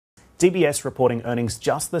DBS reporting earnings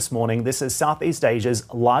just this morning. This is Southeast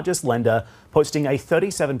Asia's largest lender, posting a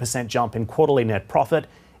 37% jump in quarterly net profit.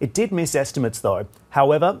 It did miss estimates though.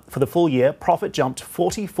 However, for the full year, profit jumped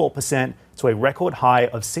 44% to a record high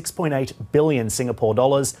of 6.8 billion Singapore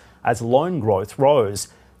dollars as loan growth rose.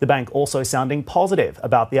 The bank also sounding positive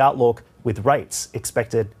about the outlook, with rates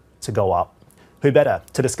expected to go up. Who better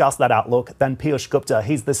to discuss that outlook than Piyush Gupta?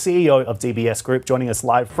 He's the CEO of DBS Group, joining us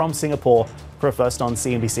live from Singapore for a First on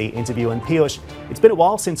CNBC interview. And Piyush, it's been a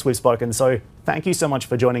while since we've spoken, so thank you so much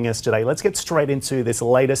for joining us today. Let's get straight into this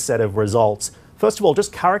latest set of results. First of all,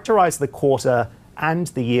 just characterize the quarter and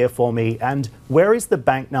the year for me, and where is the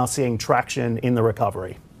bank now seeing traction in the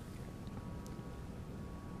recovery?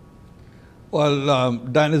 Well,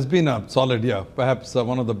 Dan, it's been a solid year, perhaps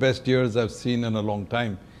one of the best years I've seen in a long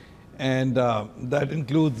time. And that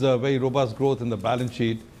includes very robust growth in the balance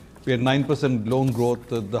sheet. We had 9% loan growth,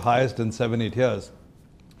 the highest in 7-8 years,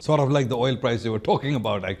 sort of like the oil price you were talking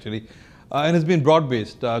about, actually. And it's been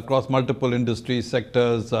broad-based across multiple industries,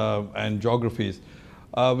 sectors, and geographies.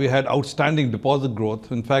 We had outstanding deposit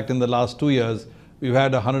growth. In fact, in the last 2 years, we've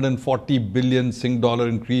had 140 billion Sing dollar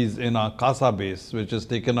increase in our CASA base, which has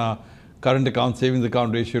taken our current account savings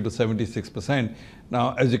account ratio to 76%.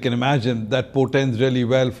 Now, as you can imagine, that portends really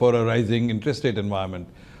well for a rising interest rate environment.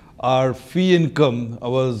 Our fee income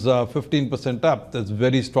was 15% up. That's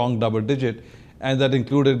very strong double digit. And that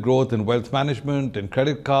included growth in wealth management, in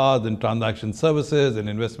credit cards, in transaction services, in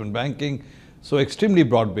investment banking. So extremely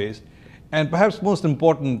broad-based. And perhaps most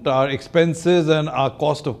important, our expenses and our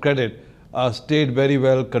cost of credit stayed very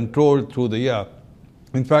well controlled through the year.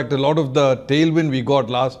 In fact, a lot of the tailwind we got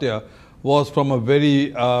last year was from a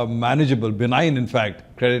very manageable, benign, in fact,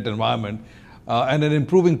 credit environment and an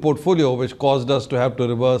improving portfolio, which caused us to have to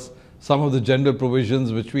reverse some of the general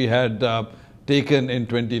provisions which we had taken in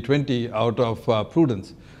 2020 out of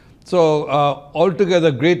prudence. So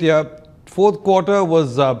altogether, great year. Fourth quarter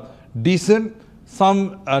was decent.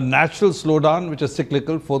 Some natural slowdown, which is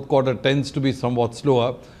cyclical. Fourth quarter tends to be somewhat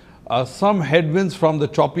slower. Some headwinds from the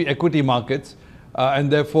choppy equity markets,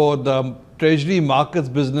 and therefore the Treasury markets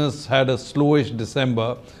business had a slowish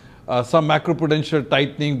December. Some macroprudential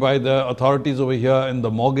tightening by the authorities over here in the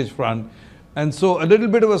mortgage front. And so a little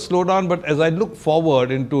bit of a slowdown, but as I look forward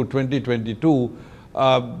into 2022,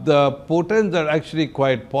 the portents are actually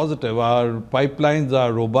quite positive. Our pipelines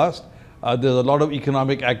are robust. There's a lot of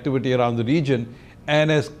economic activity around the region.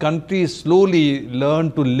 And as countries slowly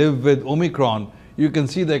learn to live with Omicron, you can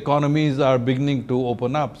see the economies are beginning to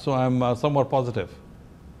open up. So I'm somewhat positive.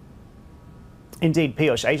 Indeed,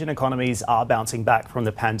 Piyush, Asian economies are bouncing back from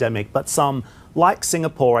the pandemic, but some, like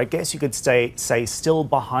Singapore, I guess you could say still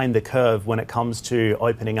behind the curve when it comes to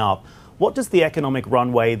opening up. What does the economic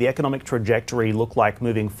runway, the economic trajectory look like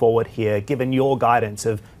moving forward here, given your guidance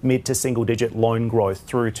of mid to single digit loan growth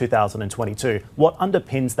through 2022? What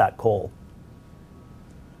underpins that call?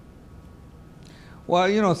 Well,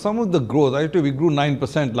 you know, some of the growth, actually we grew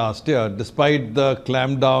 9% last year, despite the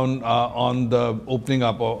clampdown on the opening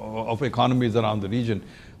up of economies around the region.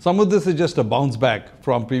 Some of this is just a bounce back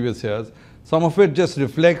from previous years. Some of it just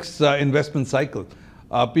reflects investment cycle.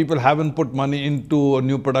 People haven't put money into a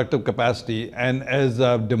new productive capacity, and as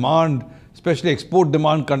demand, especially export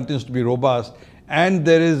demand, continues to be robust, and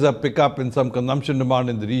there is a pickup in some consumption demand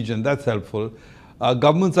in the region, that's helpful.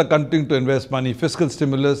 Governments are continuing to invest money, fiscal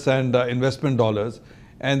stimulus and investment dollars,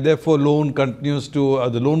 and therefore the loan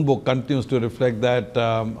book continues to reflect that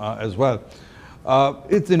as well.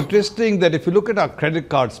 It's interesting that if you look at our credit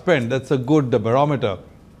card spend, that's a good barometer.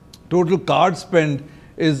 Total card spend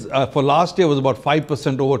is for last year was about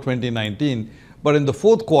 5% over 2019, but in the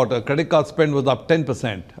fourth quarter, credit card spend was up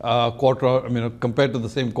 10% compared to the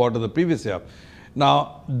same quarter the previous year.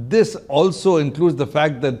 Now, this also includes the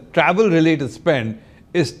fact that travel-related spend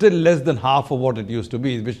is still less than half of what it used to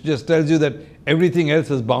be, which just tells you that everything else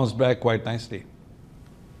has bounced back quite nicely.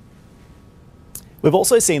 We've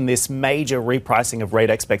also seen this major repricing of rate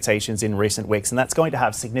expectations in recent weeks, and that's going to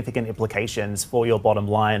have significant implications for your bottom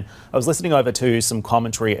line. I was listening over to some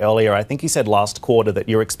commentary earlier. I think you said last quarter that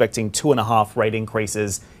you're expecting 2.5 rate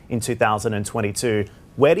increases in 2022.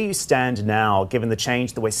 Where do you stand now, given the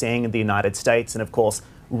change that we're seeing in the United States and, of course,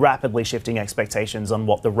 rapidly shifting expectations on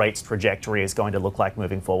what the rates trajectory is going to look like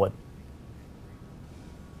moving forward?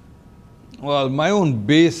 Well, my own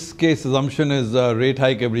base case assumption is a rate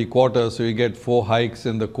hike every quarter, so you get 4 hikes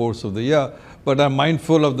in the course of the year. But I'm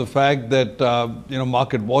mindful of the fact that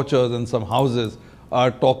market watchers and some houses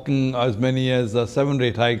are talking as many as 7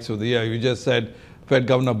 rate hikes for the year. You just said Fed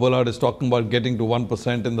Governor Bullard is talking about getting to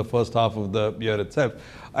 1% in the first half of the year itself.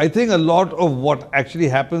 I think a lot of what actually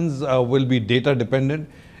happens will be data dependent.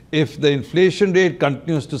 if the inflation rate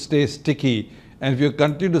continues to stay sticky, and if you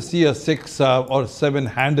continue to see a 6 or 7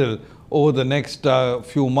 handle over the next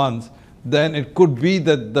few months, then it could be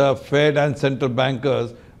that the Fed and central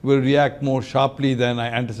bankers will react more sharply than I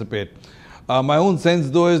anticipate. My own sense,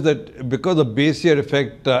 though, is that because of base year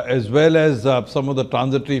effect, as well as some of the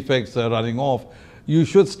transitory effects running off, you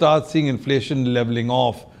should start seeing inflation leveling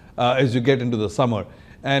off as you get into the summer.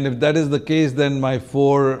 And if that is the case, then my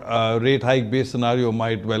 4 rate hike base scenario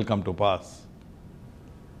might well come to pass.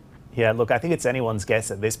 Yeah, look, I think it's anyone's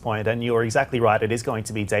guess at this point, and you're exactly right. It is going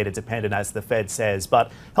to be data dependent, as the Fed says.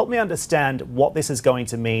 But help me understand what this is going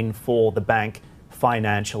to mean for the bank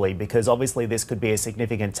financially, because obviously this could be a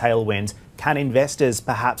significant tailwind. Can investors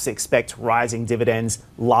perhaps expect rising dividends,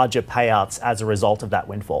 larger payouts as a result of that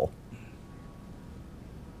windfall?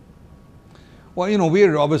 Well, you know,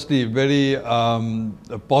 we're obviously very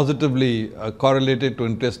positively correlated to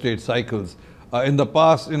interest rate cycles. In the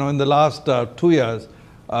past, in the last 2 years,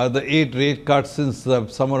 the 8 rate cuts since the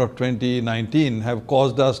summer of 2019 have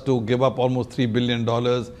caused us to give up almost $3 billion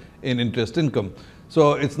in interest income.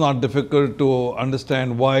 So it's not difficult to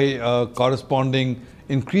understand why a corresponding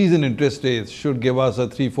increase in interest rates should give us a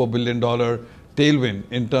 $3-4 billion tailwind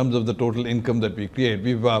in terms of the total income that we create.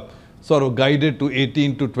 We've sort of guided to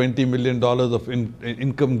 $18 to $20 million of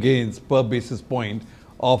income gains per basis point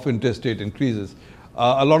of interest rate increases.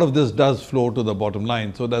 A lot of this does flow to the bottom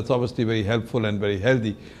line, so that's obviously very helpful and very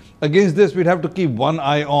healthy. Against this, we'd have to keep one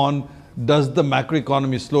eye on, does the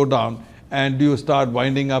macroeconomy slow down, and do you start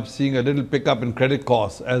winding up seeing a little pickup in credit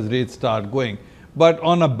costs as rates start going? But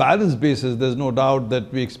on a balanced basis, there's no doubt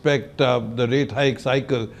that we expect the rate hike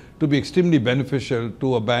cycle to be extremely beneficial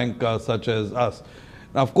to a bank such as us.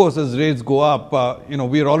 Now, of course, as rates go up,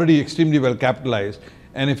 we are already extremely well capitalized.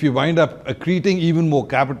 And if you wind up accreting even more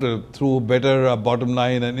capital through better bottom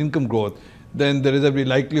line and income growth, then there is every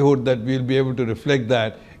likelihood that we'll be able to reflect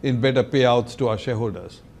that in better payouts to our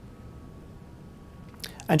shareholders.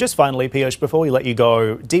 And just finally, Piyush, before we let you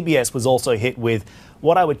go, DBS was also hit with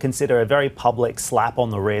what I would consider a very public slap on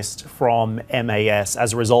the wrist from MAS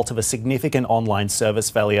as a result of a significant online service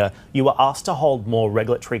failure. You were asked to hold more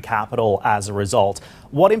regulatory capital as a result.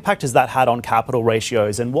 What impact has that had on capital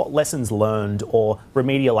ratios, and what lessons learned or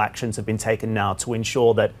remedial actions have been taken now to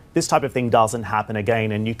ensure that this type of thing doesn't happen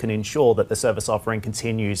again and you can ensure that the service offering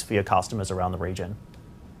continues for your customers around the region?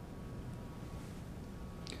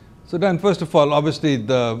 So Dan, first of all, obviously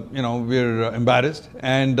we're embarrassed,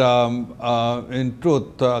 and in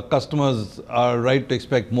truth, customers are right to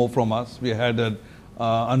expect more from us. We had an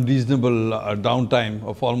unreasonable downtime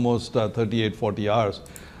of almost 38-40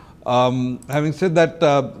 hours. Having said that,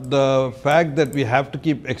 the fact that we have to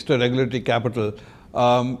keep extra regulatory capital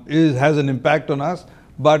has an impact on us.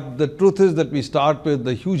 But the truth is that we start with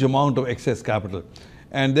a huge amount of excess capital.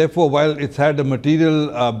 And therefore, while it's had a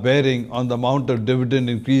material bearing on the amount of dividend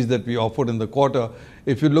increase that we offered in the quarter,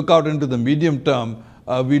 if you look out into the medium term,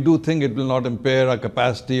 we do think it will not impair our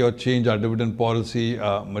capacity or change our dividend policy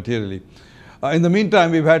materially. In the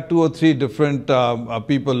meantime, we've had 2 or 3 different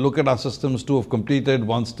people look at our systems. 2 have completed,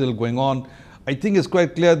 1 still going on. I think it's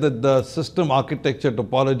quite clear that the system architecture,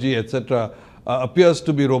 topology, etc. Appears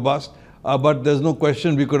to be robust. But there's no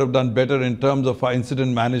question we could have done better in terms of our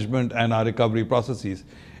incident management and our recovery processes.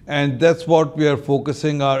 And that's what we are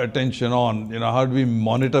focusing our attention on. How do we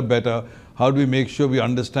monitor better? How do we make sure we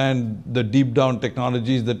understand the deep down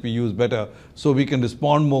technologies that we use better so we can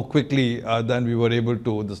respond more quickly than we were able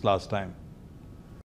to this last time?